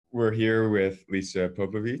We're here with Lisa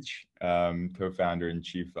Popovic, co-founder and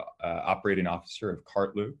chief operating officer of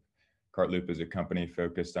Cartloop. Cartloop is a company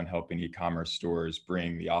focused on helping e-commerce stores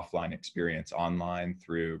bring the offline experience online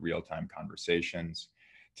through real-time conversations.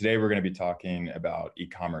 Today, we're going to be talking about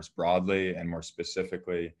e-commerce broadly, and more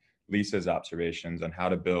specifically, Lisa's observations on how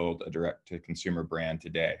to build a direct-to-consumer brand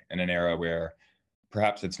today in an era where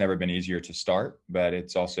perhaps it's never been easier to start, but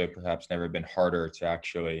it's also perhaps never been harder to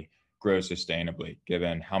actually grow sustainably,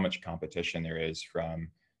 given how much competition there is from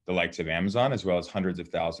the likes of Amazon, as well as hundreds of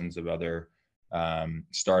thousands of other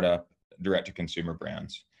startup direct-to-consumer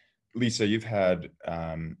brands. Lisa, you've had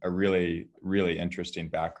a really, really interesting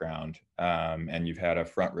background, and you've had a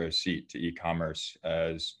front row seat to e-commerce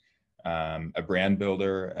as a brand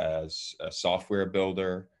builder, as a software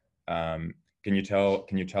builder. Can you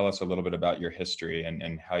tell us a little bit about your history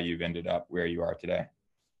and how you've ended up where you are today?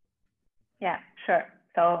 Yeah, sure.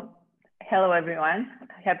 So hello, everyone.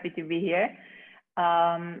 Happy to be here.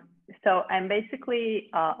 So I'm basically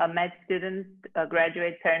a med student, a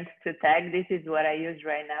graduate turned to tech. This is what I use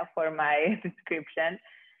right now for my description.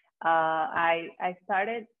 I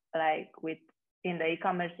started in the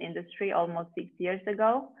e-commerce industry almost 6 years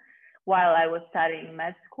ago. While I was studying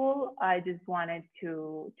med school, I just wanted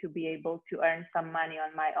to be able to earn some money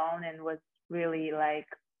on my own, and was really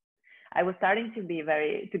I was starting to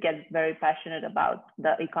get very passionate about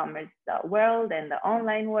the e-commerce world and the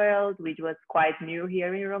online world, which was quite new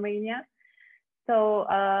here in Romania. So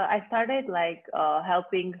I started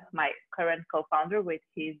helping my current co-founder with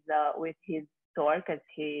his store, because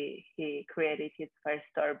he created his first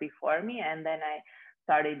store before me, and then I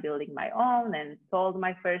started building my own and sold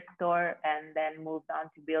my first store, and then moved on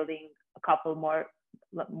to building a couple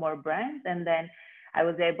more brands, and then I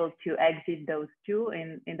was able to exit those two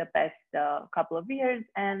in the past couple of years.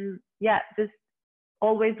 And yeah, just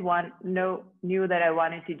always knew that I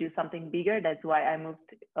wanted to do something bigger. That's why I moved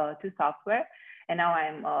to software, and now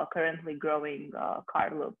I'm currently growing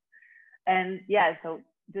Cartloop. And yeah, so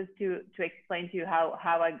just to explain to you how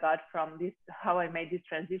I got from this, how I made this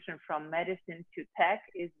transition from medicine to tech,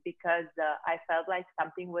 is because I felt like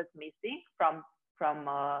something was missing from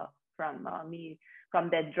me, from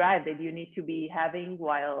that drive that you need to be having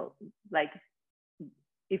while,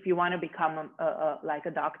 if you want to become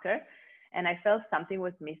a doctor. And I felt something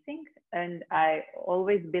was missing, and I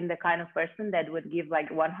always been the kind of person that would give 100%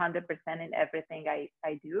 in everything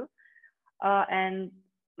I do. And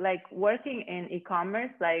working in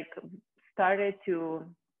e-commerce started to,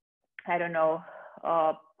 I don't know,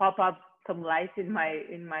 pop up some lights in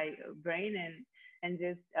my brain, and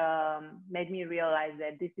just made me realize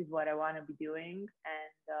that this is what I want to be doing.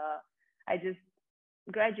 And I just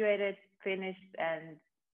graduated, finished, and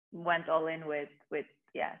went all in with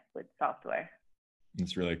software.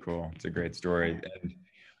 That's really cool. It's a great story. And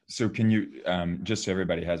so can you, just so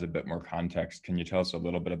everybody has a bit more context, can you tell us a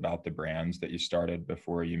little bit about the brands that you started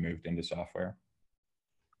before you moved into software?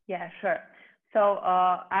 Yeah, sure. So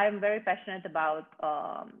I'm very passionate about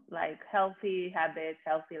healthy habits,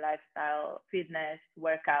 healthy lifestyle, fitness,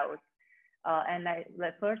 workouts. And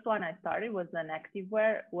the first one I started was an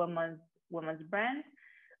activewear women's brand.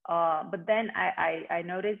 But then I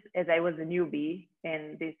noticed, as I was a newbie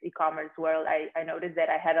in this e-commerce world, I noticed that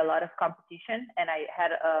I had a lot of competition, and I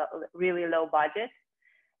had a really low budget.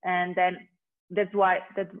 And then that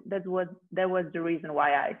was the reason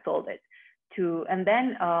why I sold it to. And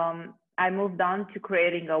then I moved on to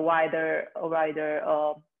creating a wider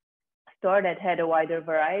store that had a wider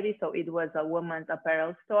variety. So it was a women's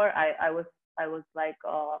apparel store. I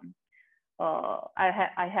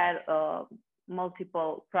had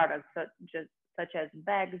multiple products such as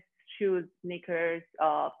bags, shoes, sneakers,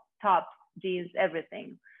 tops, jeans,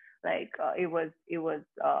 everything. The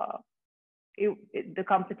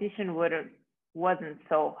competition wasn't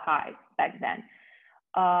so high back then.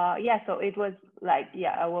 So it was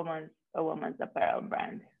a woman's apparel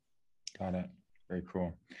brand. Got it. Very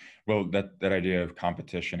cool. Well, that idea of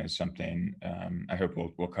competition is something I hope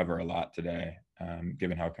we'll cover a lot today,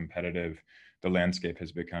 given how competitive the landscape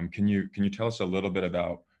has become. Can you tell us a little bit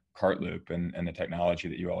about Cartloop and the technology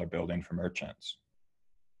that you all are building for merchants?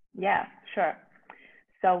 Yeah, sure.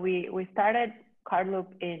 So we started Cartloop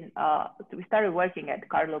we started working at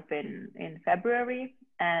Cartloop in February,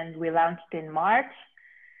 and we launched in March.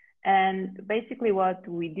 And basically what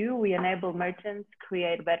we do, we enable merchants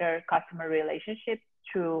create better customer relationships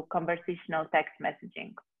through conversational text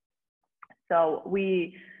messaging. So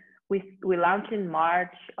we launched in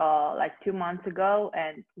March, 2 months ago,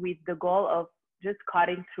 and with the goal of just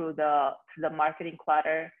cutting through the marketing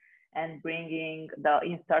clutter and bringing the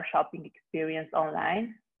in-store shopping experience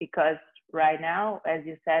online, because right now. As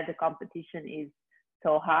you said, the competition is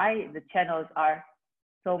so high, the channels are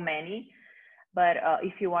so many. But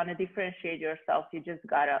if you want to differentiate yourself, you just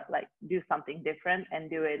gotta like do something different and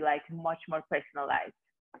do it like much more personalized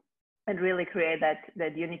and really create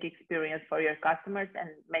that unique experience for your customers and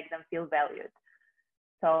make them feel valued.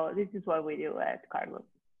 So this is what we do at Cartloop.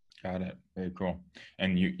 Got it. Very cool.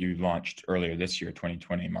 And you launched earlier this year,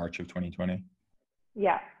 2020, March of 2020.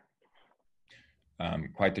 Yeah.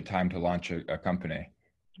 Quite the time to launch a company.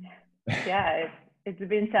 Yeah, it's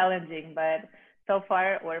been challenging, but so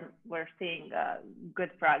far we're seeing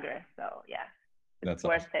good progress. So yeah, it's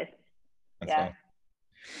worth it. That's awesome.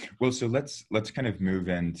 Well, so let's kind of move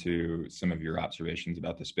into some of your observations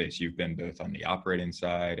about the space. You've been both on the operating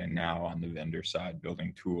side and now on the vendor side,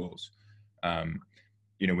 building tools.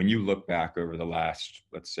 You know, when you look back over the last,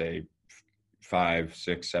 let's say, 5,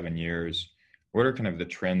 6, 7 years, what are kind of the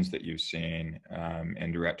trends that you've seen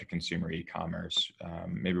in direct-to-consumer e-commerce?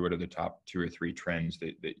 Maybe what are the top 2 or 3 trends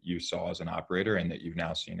that you saw as an operator and that you've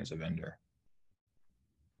now seen as a vendor?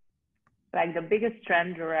 Like the biggest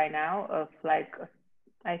trend right now of like,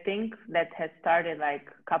 I think that has started like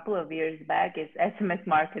a couple of years back is SMS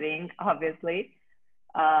marketing, obviously.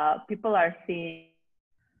 People are seeing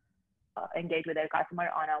engage with their customer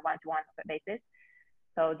on a one-to-one basis.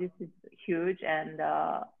 So this is huge, and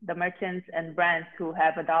the merchants and brands who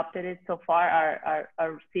have adopted it so far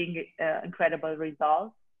are seeing incredible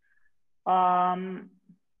results.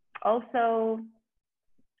 Also,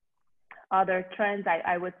 other trends,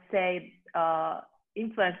 I would say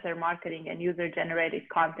influencer marketing and user-generated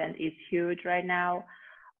content is huge right now.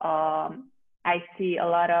 I see a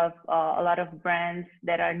lot of brands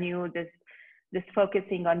that are new, just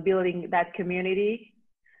focusing on building that community.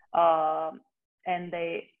 And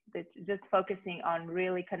they just focusing on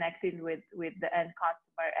really connecting with the end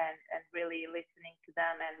customer and really listening to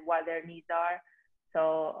them and what their needs are.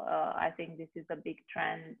 So I think this is a big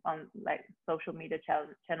trend on like social media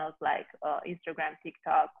channels like Instagram,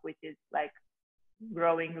 TikTok, which is like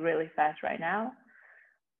growing really fast right now.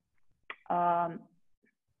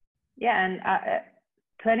 Yeah, and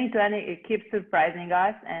 2020, it keeps surprising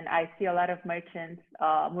us, and I see a lot of merchants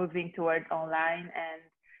moving towards online and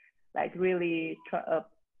like really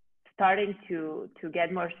starting to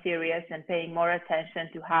get more serious and paying more attention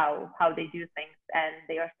to how they do things, and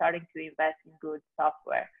they are starting to invest in good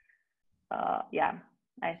software. Yeah,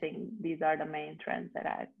 I think these are the main trends that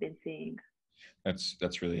I've been seeing.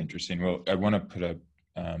 That's really interesting. Well, I want to put a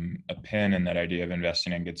pin in that idea of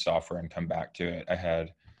investing in good software and come back to it. I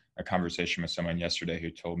had a conversation with someone yesterday who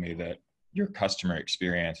told me that your customer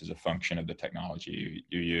experience is a function of the technology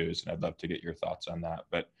you use, and I'd love to get your thoughts on that.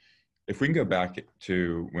 But if we can go back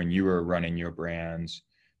to when you were running your brands,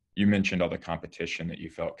 you mentioned all the competition that you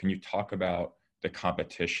felt. Can you talk about the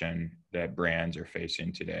competition that brands are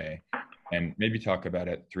facing today, and maybe talk about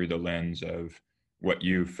it through the lens of what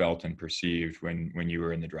you felt and perceived when you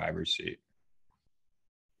were in the driver's seat?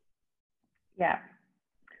 Yeah.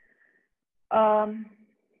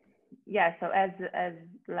 Yeah. So as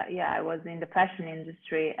I was in the fashion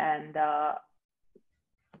industry, and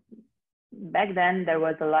back then there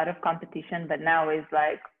was a lot of competition, but now it's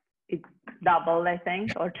doubled, I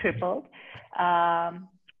think, or tripled.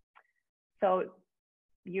 So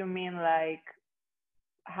you mean like,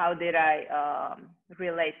 how did I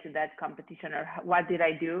relate to that competition, or what did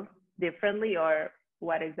I do differently, or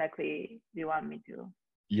what exactly do you want me to?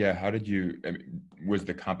 Yeah, how did you, I mean, was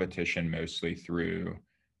the competition mostly through,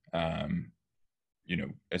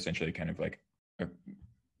 essentially kind of like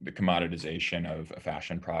the commoditization of a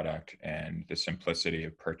fashion product and the simplicity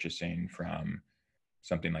of purchasing from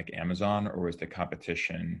something like Amazon, or was the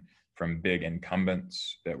competition from big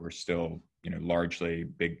incumbents that were still, largely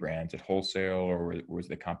big brands at wholesale, or was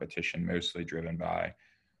the competition mostly driven by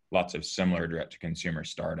lots of similar direct-to-consumer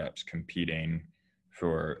startups competing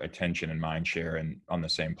for attention and mind share and on the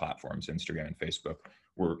same platforms, Instagram and Facebook?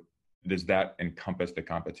 Does that encompass the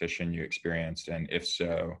competition you experienced? And if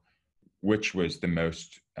so, which was the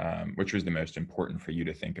most important for you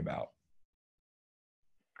to think about?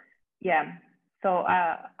 Yeah. So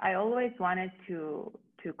I always wanted to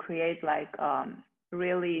create like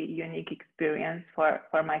really unique experience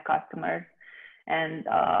for my customers, and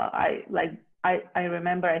I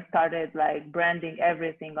remember I started like branding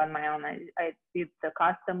everything on my own. I did the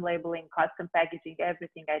custom labeling, custom packaging,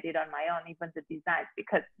 everything I did on my own, even the designs,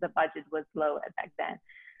 because the budget was low back then.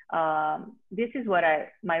 This is what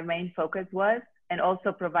my main focus was, and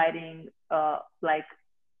also providing like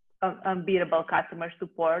unbeatable customer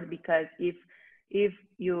support, because if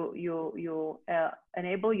you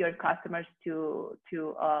enable your customers to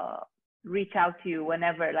reach out to you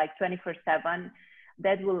whenever, like 24/7,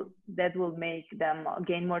 that will make them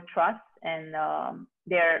gain more trust, and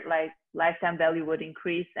their like lifetime value would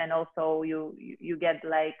increase, and also you get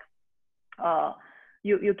like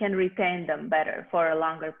you can retain them better for a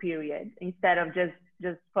longer period instead of just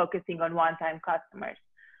focusing on one-time customers.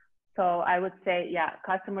 So I would say, yeah,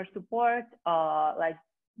 customer support, like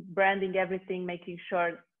branding everything, making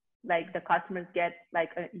sure like the customers get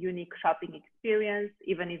like a unique shopping experience,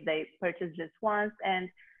 even if they purchase just once. And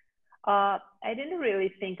I didn't really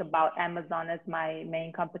think about Amazon as my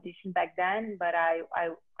main competition back then, but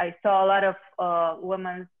I saw a lot of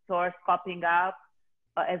women's stores popping up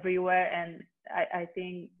everywhere, and I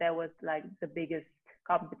think that was like the biggest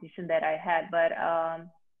competition that I had. But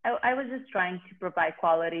I was just trying to provide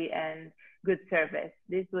quality and good service.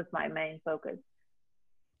 This was my main focus.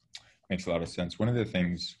 Makes a lot of sense. One of the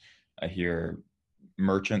things I hear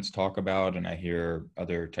merchants talk about, and I hear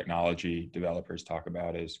other technology developers talk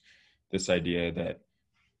about, is this idea that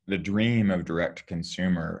the dream of direct to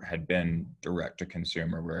consumer had been direct to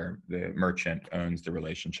consumer, where the merchant owns the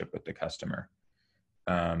relationship with the customer.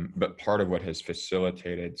 But part of what has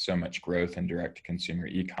facilitated so much growth in direct to consumer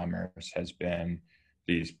e-commerce has been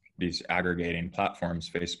these aggregating platforms,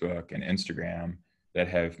 Facebook and Instagram, that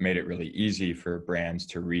have made it really easy for brands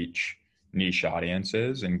to reach niche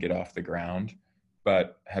audiences and get off the ground,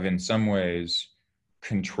 but have in some ways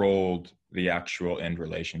controlled the actual end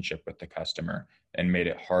relationship with the customer and made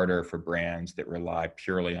it harder for brands that rely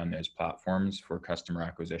purely on those platforms for customer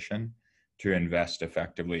acquisition to invest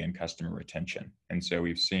effectively in customer retention. And so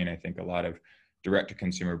we've seen, I think, a lot of direct to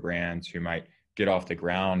consumer brands who might get off the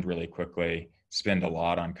ground really quickly, spend a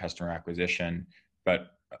lot on customer acquisition,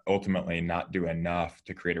 but ultimately not do enough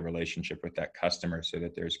to create a relationship with that customer so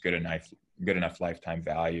that there's good enough lifetime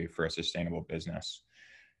value for a sustainable business.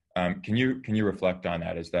 Can you reflect on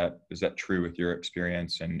that? Is that true with your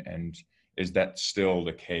experience, and is that still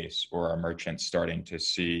the case, or are merchants starting to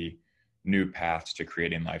see new paths to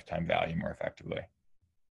creating lifetime value more effectively?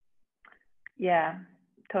 Yeah,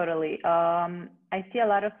 totally. I see a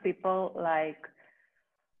lot of people like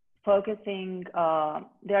focusing,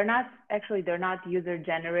 they're not user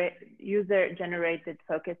generated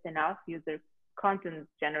focused enough, user content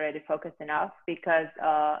generated focused enough, because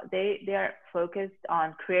they are focused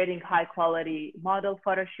on creating high quality model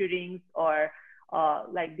photo shootings, or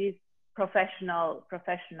like these professional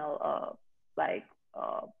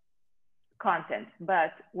content.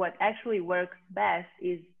 But what actually works best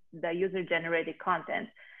is the user generated content,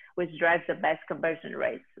 which drives the best conversion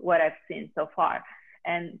rates, what I've seen so far.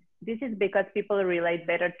 And this is because people relate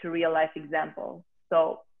better to real life examples.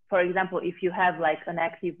 So for example, if you have like an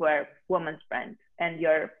activewear women's brand, and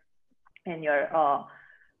your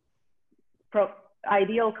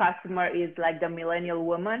ideal customer is like the millennial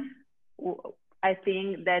woman, I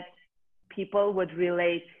think that people would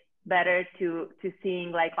relate better to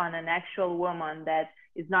seeing like on an actual woman that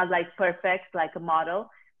is not like perfect like a model,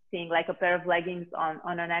 seeing like a pair of leggings on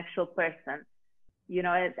an actual person, you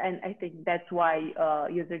know. And I think that's why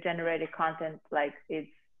user generated content like is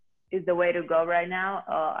the way to go right now.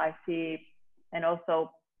 I see. And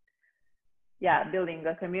also, yeah, building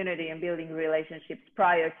a community and building relationships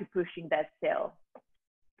prior to pushing that sale,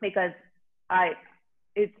 because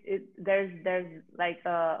there's like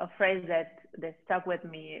a phrase that stuck with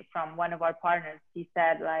me from one of our partners. He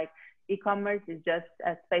said like, e-commerce is just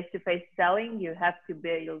as face-to-face selling. You have to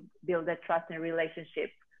build that trust and relationship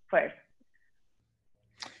first.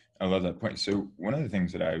 I love that point. So one of the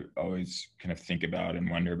things that I always kind of think about and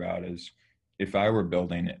wonder about is, if I were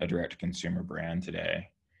building a direct consumer brand today,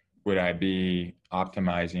 would I be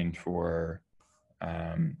optimizing for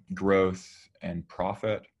growth and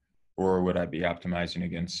profit, or would I be optimizing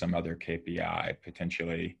against some other KPI,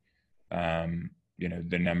 potentially,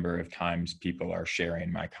 the number of times people are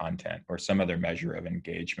sharing my content, or some other measure of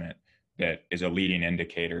engagement that is a leading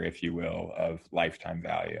indicator, if you will, of lifetime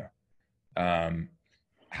value?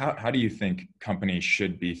 How do you think companies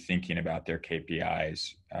should be thinking about their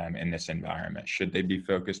KPIs in this environment? Should they be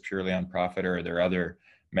focused purely on profit, or are there other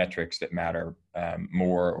metrics that matter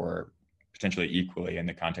more or potentially equally in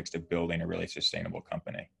the context of building a really sustainable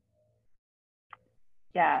company?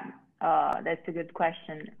 Yeah, that's a good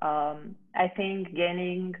question. I think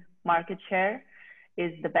gaining market share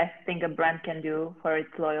is the best thing a brand can do for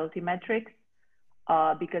its loyalty metrics,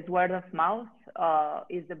 because word of mouth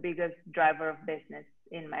is the biggest driver of business,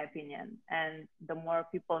 in my opinion. And the more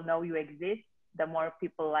people know you exist, the more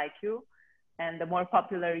people like you, and the more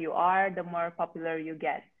popular you are, the more popular you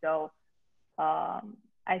get. So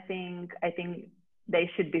I think they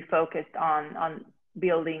should be focused on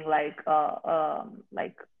building like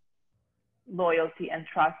loyalty and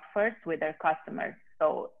trust first with their customers.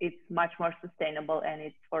 So it's much more sustainable and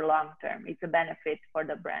it's for long term. It's a benefit for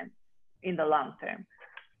the brand in the long term.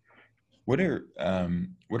 What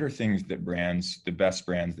are things that the best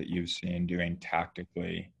brands that you've seen doing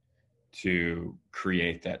tactically to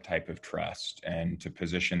create that type of trust and to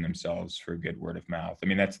position themselves for good word of mouth? I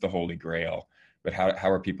mean, that's the holy grail, but how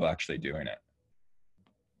are people actually doing it?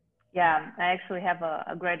 Yeah, I actually have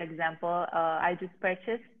a great example. I just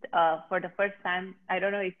purchased for the first time. I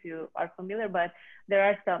don't know if you are familiar, but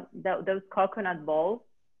there are those coconut bowls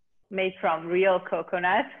made from real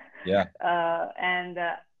coconut. Yeah. And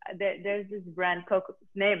there's this brand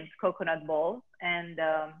named Coconut Bowls, and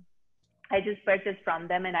I just purchased from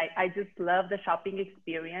them, and I just love the shopping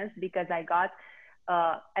experience because I got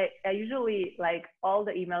I usually, like, all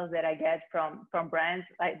the emails that I get from brands,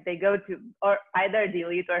 like, they go to or either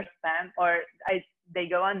delete or spam, or they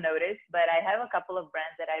go unnoticed. But I have a couple of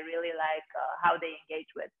brands that I really like how they engage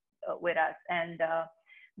with us, and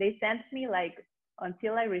they sent me, like,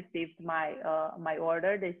 until I received my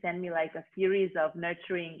order, they sent me like a series of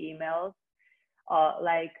nurturing emails,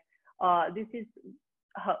 like, this is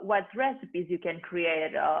what recipes you can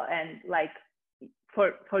create, and like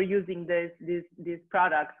for using these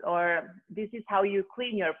products, or this is how you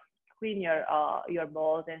clean your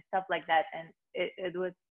bowls and stuff like that. And it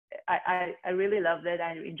was, I really loved it.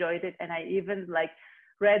 I enjoyed it, and I even, like,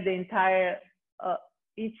 read the entire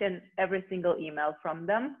each and every single email from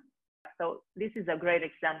them. So this is a great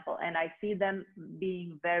example, and I see them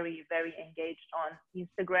being very, very engaged on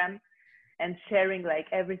Instagram and sharing, like,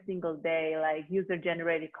 every single day, like, user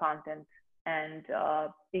generated content, and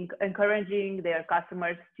encouraging their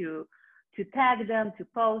customers to tag them, to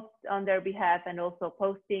post on their behalf, and also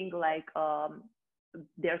posting, like,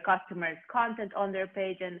 their customers' content on their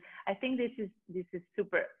page. And I think this is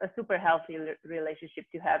a super healthy relationship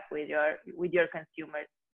to have with your consumers.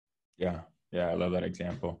 Yeah, I love that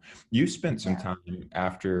example. You spent some time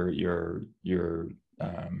after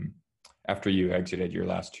after you exited your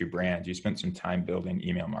last two brands. You spent some time building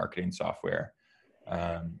email marketing software.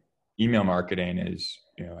 Email marketing is,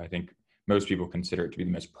 I think most people consider it to be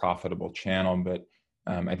the most profitable channel, but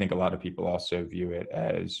I think a lot of people also view it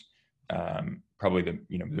as probably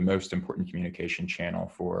the most important communication channel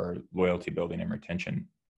for loyalty building and retention.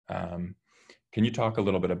 Can you talk a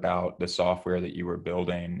little bit about the software that you were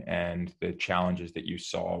building and the challenges that you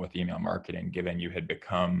saw with email marketing, given you had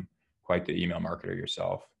become quite the email marketer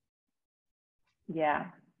yourself? Yeah.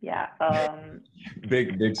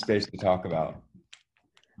 Big space to talk about.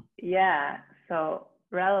 Yeah. So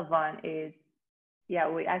Relevon is,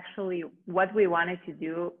 what we wanted to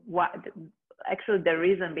do, the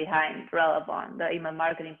reason behind Relevon, the email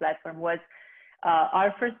marketing platform, was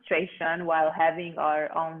our frustration while having our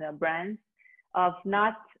own brands of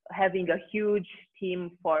not having a huge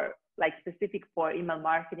team for, like, specific for email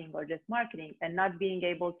marketing or just marketing, and not being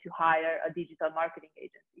able to hire a digital marketing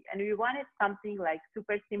agency. And we wanted something like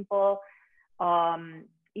super simple,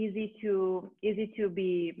 easy to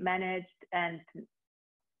be managed, and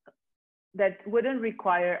that wouldn't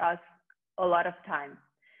require us a lot of time,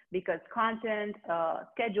 because content,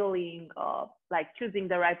 scheduling, like choosing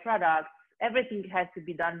the right products, everything has to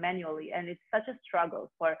be done manually, and it's such a struggle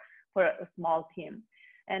for a small team.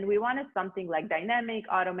 And we wanted something like dynamic,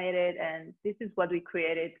 automated, and this is what we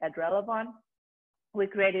created at Relevon. We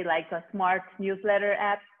created like a smart newsletter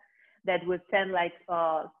app that would send, like,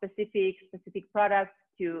 specific products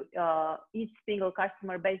to each single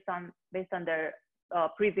customer based on their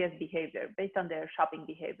previous behavior, based on their shopping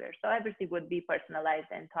behavior. So everything would be personalized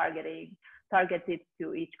and targeted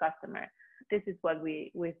to each customer. This is what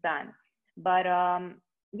we've done. But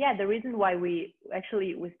the reason why we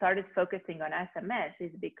started focusing on SMS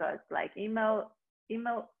is because, like, email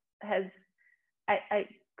has, I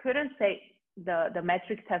couldn't say the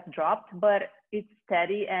metrics have dropped, but it's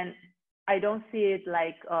steady, and I don't see it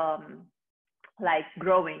like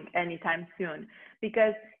growing anytime soon,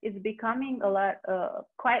 because it's becoming a lot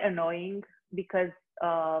quite annoying, because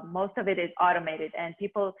most of it is automated, and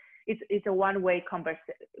it's a one-way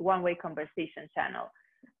conversation channel,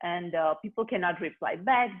 and people cannot reply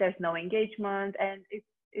back. There's no engagement, and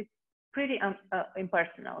it's pretty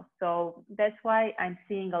impersonal. So that's why I'm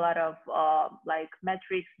seeing a lot of like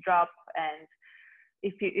metrics drop. And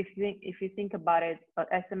if you think about it,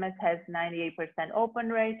 SMS has 98% open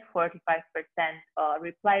rate, 45%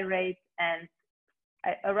 reply rate, and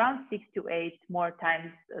around 6 to 8 more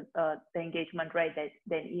times the engagement rate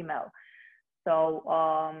than email. So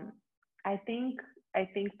I think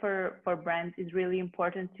for brands, it's really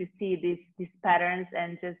important to see these patterns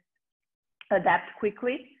and just adapt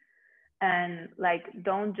quickly. and like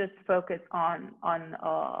don't just focus on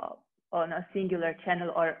a singular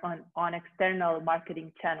channel or on external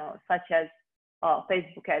marketing channels such as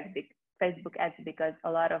Facebook ads. Facebook ads, because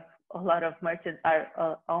a lot of merchants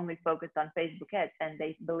are only focused on Facebook ads, and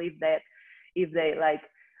they believe that if they like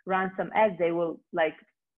run some ads, they will like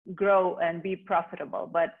grow and be profitable.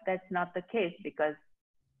 But that's not the case, because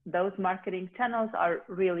those marketing channels are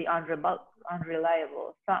really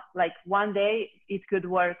unreliable. So, like one day it could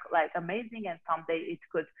work like amazing, and someday it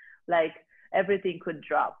could like everything could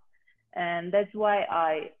drop. And that's why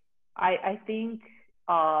I think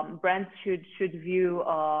brands should view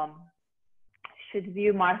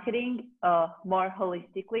marketing more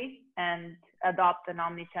holistically and adopt an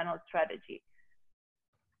omni-channel strategy.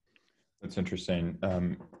 That's interesting.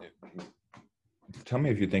 Tell me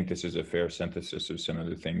if you think this is a fair synthesis of some of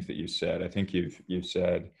the things that you said. I think you've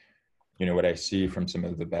said, you know, what I see from some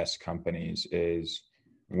of the best companies is,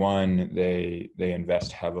 one, they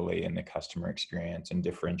invest heavily in the customer experience and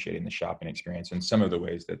differentiating the shopping experience. And some of the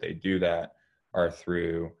ways that they do that are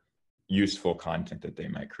through useful content that they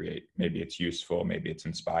might create. Maybe it's useful, maybe it's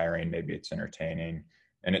inspiring, maybe it's entertaining.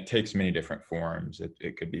 And it takes many different forms.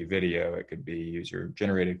 It could be video, it could be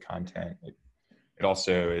user-generated content. It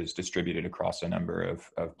also is distributed across a number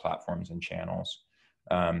of platforms and channels.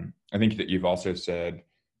 I think that you've also said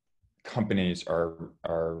companies are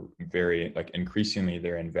very, like, increasingly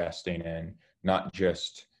they're investing in not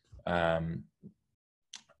just how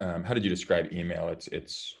did you describe email?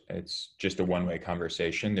 It's just a one-way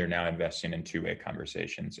conversation. They're now investing in two-way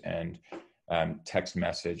conversations, and text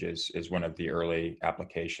message is one of the early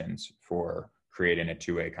applications for creating a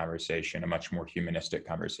two-way conversation, a much more humanistic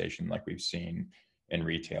conversation like we've seen in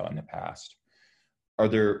retail in the past. Are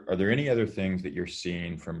there any other things that you're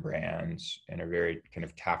seeing from brands in a very kind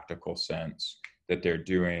of tactical sense that they're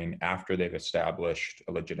doing after they've established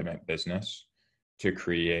a legitimate business to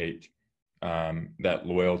create that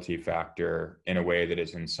loyalty factor in a way that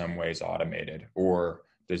is in some ways automated? Or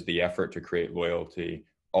does the effort to create loyalty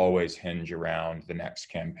always hinge around the next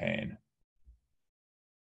campaign?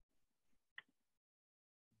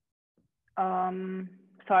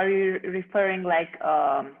 So are you referring like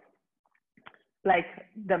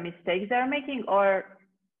the mistakes they're making, or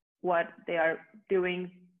what they are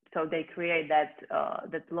doing so they create that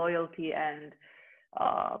loyalty and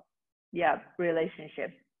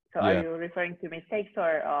relationship? So are you referring to mistakes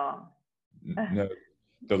or no,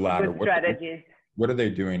 the latter? Strategies. What are they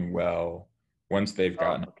doing well once they've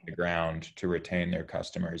gotten off the ground to retain their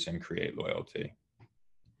customers and create loyalty?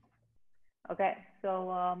 Okay, so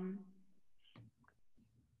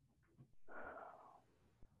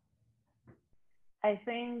I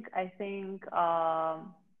think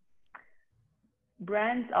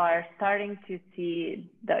brands are starting to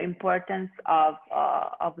see the importance of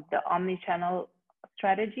the omni-channel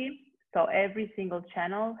strategy. So every single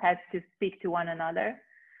channel has to speak to one another,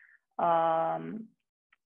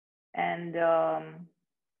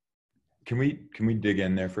 Can we dig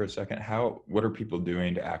in there for a second? What are people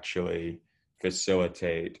doing to actually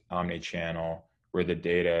facilitate omni-channel where the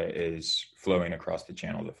data is flowing across the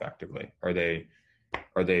channels effectively? Are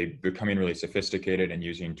they becoming really sophisticated and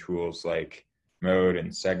using tools like Mode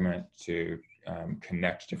and Segment to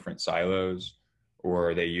connect different silos? Or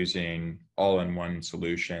are they using all-in-one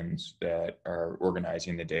solutions that are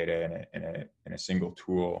organizing the data in a single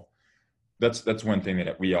tool? That's one thing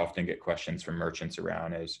that we often get questions from merchants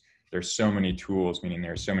around is, there's so many tools, meaning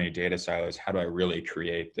there's so many data silos. How do I really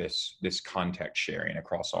create this context sharing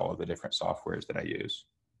across all of the different softwares that I use?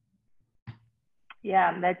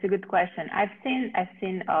 Yeah, that's a good question. I've seen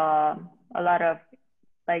a lot of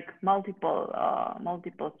like multiple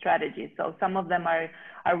strategies. So some of them are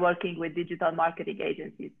working with digital marketing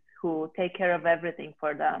agencies who take care of everything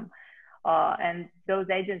for them. And those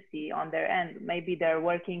agencies on their end, maybe they're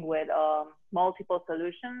working with multiple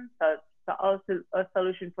solutions. So also a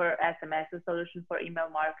solution for SMS, a solution for email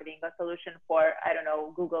marketing, a solution for, I don't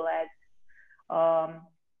know, Google Ads.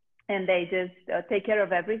 And they just take care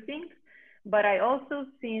of everything. But I also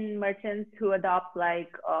seen merchants who adopt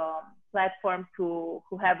like platforms who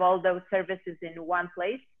have all those services in one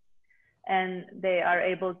place, and they are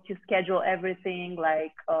able to schedule everything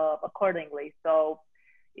like accordingly. So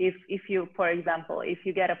if you, for example, if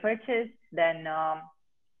you get a purchase, then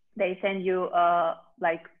they send you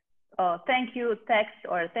like thank you text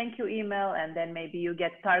or thank you email, and then maybe you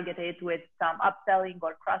get targeted with some upselling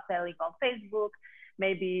or cross-selling on Facebook.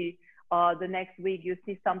 Maybe the next week you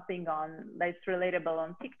see something that's relatable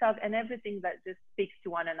on TikTok, and everything that just speaks to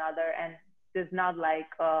one another and does not like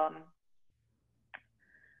how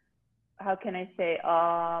can I say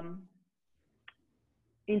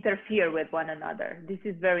interfere with one another. This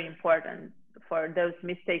is very important for those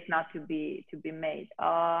mistakes not to be made.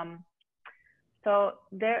 So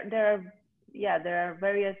there are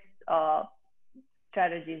various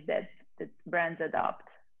strategies that brands adopt.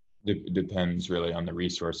 Depends really on the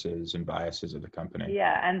resources and biases of the company.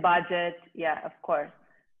 Yeah, and budget. Yeah, of course.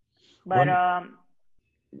 But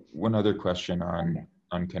one other question on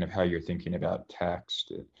kind of how you're thinking about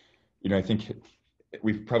text. I think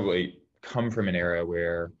we've probably come from an era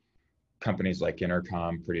where companies like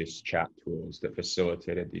Intercom produced chat tools that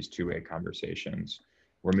facilitated these two-way conversations.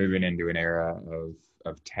 We're moving into an era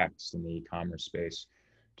of text in the e-commerce space.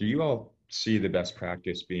 Do you all see the best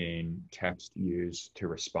practice being text used to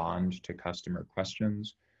respond to customer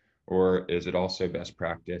questions? Or is it also best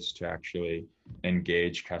practice to actually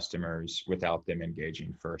engage customers without them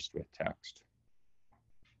engaging first with text?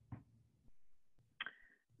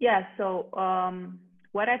 Yeah, so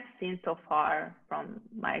what I've seen so far from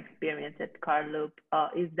my experience at Cartloop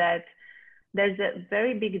is that there's a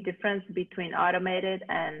very big difference between automated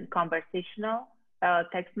and conversational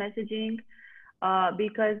text messaging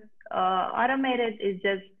because automated is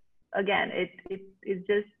just, again, it's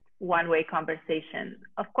just one-way conversation.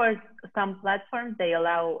 Of course, some platforms, they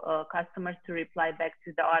allow customers to reply back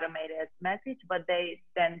to the automated message, but they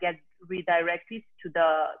then get redirected to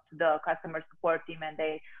the customer support team and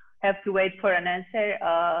they have to wait for an answer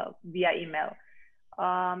via email.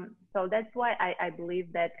 So that's why I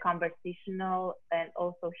believe that conversational and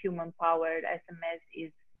also human-powered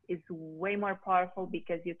SMS is way more powerful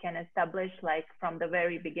because you can establish like from the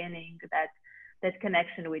very beginning that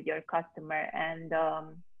connection with your customer, and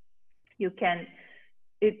you can.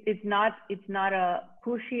 It's not a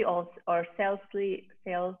pushy or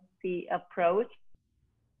salesy approach.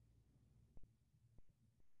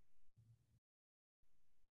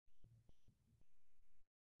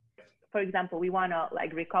 For example, we want to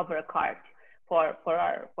like recover a cart for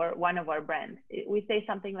one of our brands. We say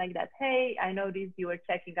something like that. Hey, I noticed you were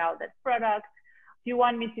checking out that product. Do you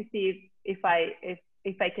want me to see if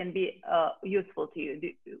I can be useful to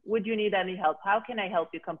you? Would you need any help? How can I help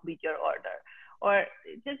you complete your order? Or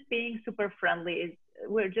just being super friendly.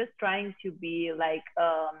 We're just trying to be like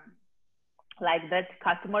that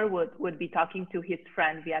customer would be talking to his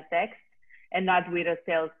friend via text and not with a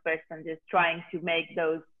salesperson, just trying to make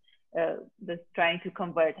those just trying to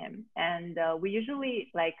convert him. And we usually,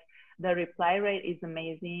 like, the reply rate is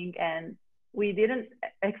amazing, and we didn't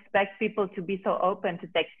expect people to be so open to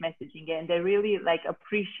text messaging, and they really like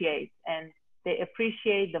appreciate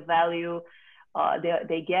the value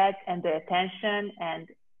they get and the attention. And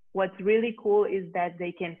what's really cool is that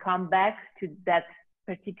they can come back to that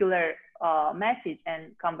particular message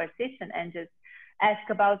and conversation and just ask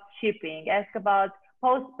about shipping, ask about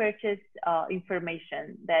post-purchase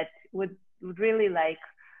information that would really like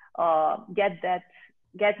get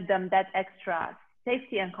them that extra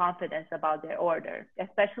safety and confidence about their order,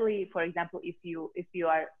 especially, for example, if you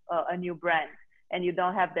are a new brand and you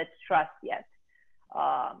don't have that trust yet.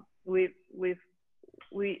 We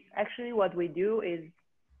actually, what we do is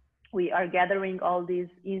we are gathering all these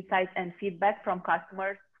insights and feedback from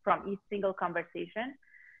customers from each single conversation,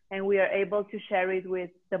 and we are able to share it with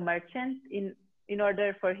the merchant in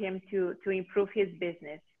order for him to improve his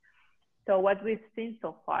business. So what we've seen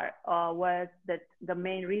so far was that the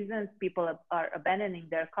main reasons people are abandoning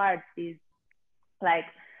their carts is like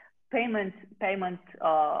payment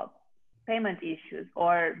issues,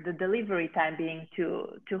 or the delivery time being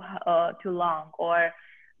too long, or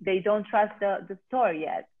they don't trust the store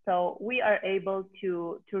yet. So we are able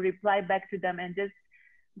to reply back to them and just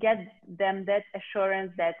get them that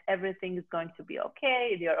assurance that everything is going to be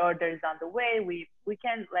okay, their order is on the way. We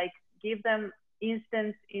can like give them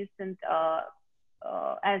instant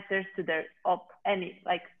answers to their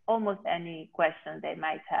almost any question they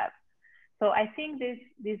might have. So I think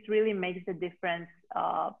this really makes the difference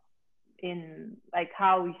in like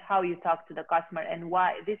how you talk to the customer, and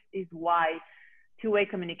why two-way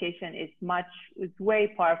communication is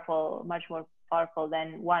way powerful, much more powerful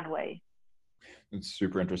than one way. It's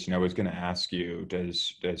super interesting. I was going to ask you,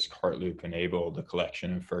 does Cartloop enable the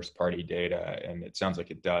collection of first-party data? And it sounds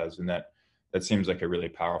like it does, and that seems like a really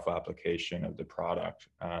powerful application of the product.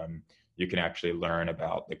 You can actually learn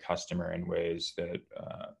about the customer in ways that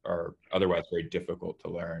are otherwise very difficult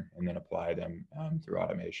to learn, and then apply them through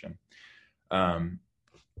automation.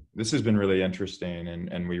 This has been really interesting,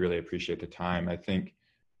 and we really appreciate the time. I think,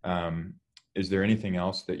 is there anything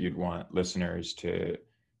else that you'd want listeners to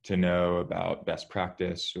know about best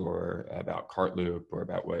practice, or about Cartloop, or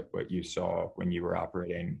about what you saw when you were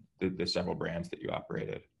operating the several brands that you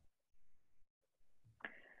operated?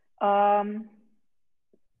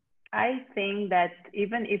 I think that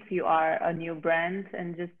even if you are a new brand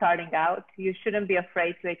and just starting out, you shouldn't be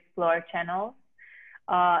afraid to explore channels.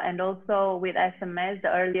 And also with SMS, the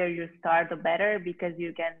earlier you start, the better, because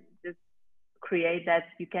you can just create that,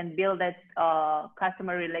 you can build that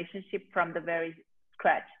customer relationship from the very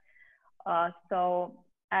scratch. So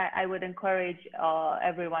I would encourage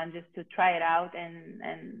everyone just to try it out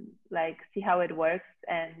and like see how it works.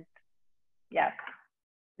 And yeah,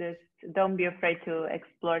 just don't be afraid to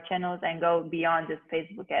explore channels and go beyond just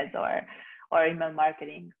Facebook ads or email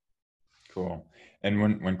marketing. Cool. And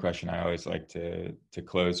one question I always like to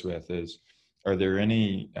close with is, are there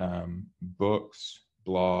any books,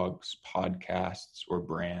 blogs, podcasts, or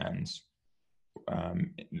brands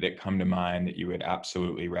that come to mind that you would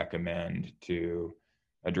absolutely recommend to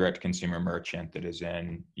a direct consumer merchant that is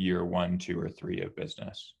in year 1, 2, or 3 of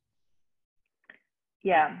business?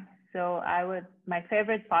 Yeah. So my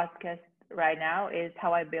favorite podcast right now is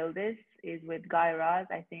How I Build This, is with Guy Raz.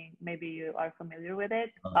 I think maybe you are familiar with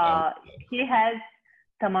it. He has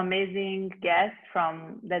some amazing guests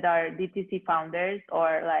that are DTC founders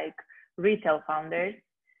or like retail founders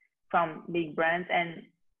from big brands. And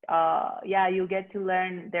yeah, you get to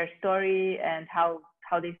learn their story and how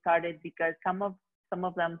they started, because some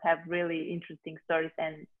of them have really interesting stories,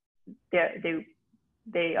 and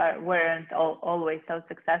they weren't always so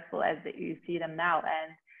successful as you see them now.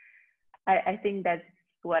 And I think that's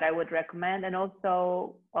what I would recommend. And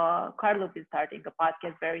also, Cartloop is starting a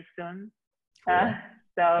podcast very soon. Cool.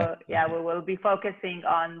 So yeah, we will be focusing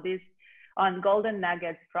on golden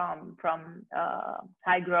nuggets from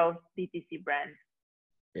high growth DTC brands.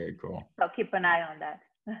 Very cool. So keep an eye on that.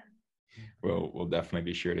 We'll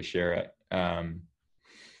definitely be sure to share it.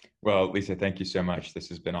 Well, Lisa, thank you so much. This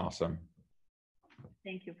has been awesome.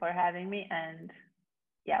 Thank you for having me, and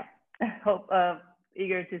yeah, hope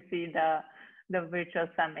eager to see the virtual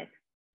summit.